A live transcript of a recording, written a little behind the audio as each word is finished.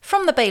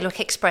From the Bailiwick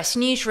Express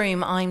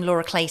newsroom, I'm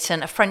Laura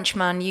Clayton. A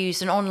Frenchman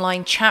used an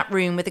online chat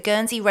room with a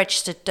Guernsey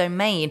registered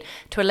domain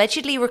to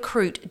allegedly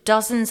recruit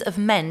dozens of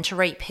men to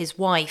rape his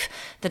wife.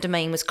 The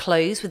domain was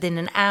closed within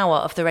an hour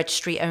of the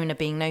registry owner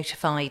being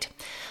notified.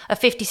 A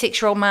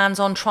 56-year-old man's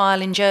on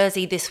trial in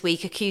Jersey this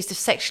week accused of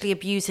sexually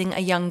abusing a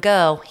young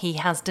girl. He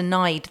has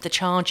denied the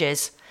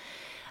charges.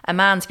 A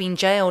man's been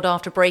jailed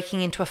after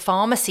breaking into a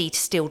pharmacy to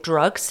steal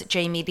drugs.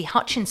 Jamie Lee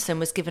Hutchinson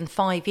was given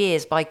 5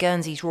 years by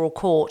Guernsey's Royal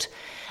Court.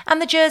 And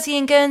the Jersey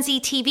and Guernsey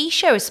TV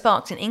show has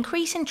sparked an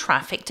increase in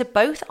traffic to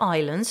both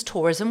islands'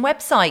 tourism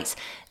websites.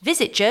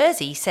 Visit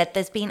Jersey said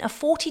there's been a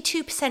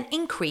 42%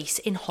 increase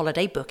in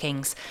holiday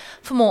bookings.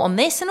 For more on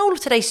this and all of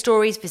today's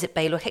stories, visit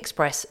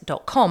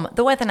bailiwickexpress.com.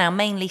 The weather now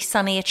mainly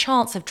sunny, a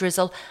chance of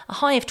drizzle, a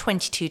high of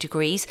 22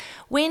 degrees.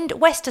 Wind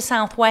west to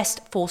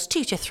southwest, force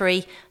 2 to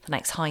 3. The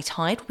next high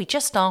tide will be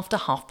just after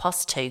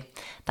 2:30.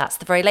 That's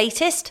the very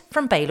latest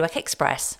from Bailiwick Express.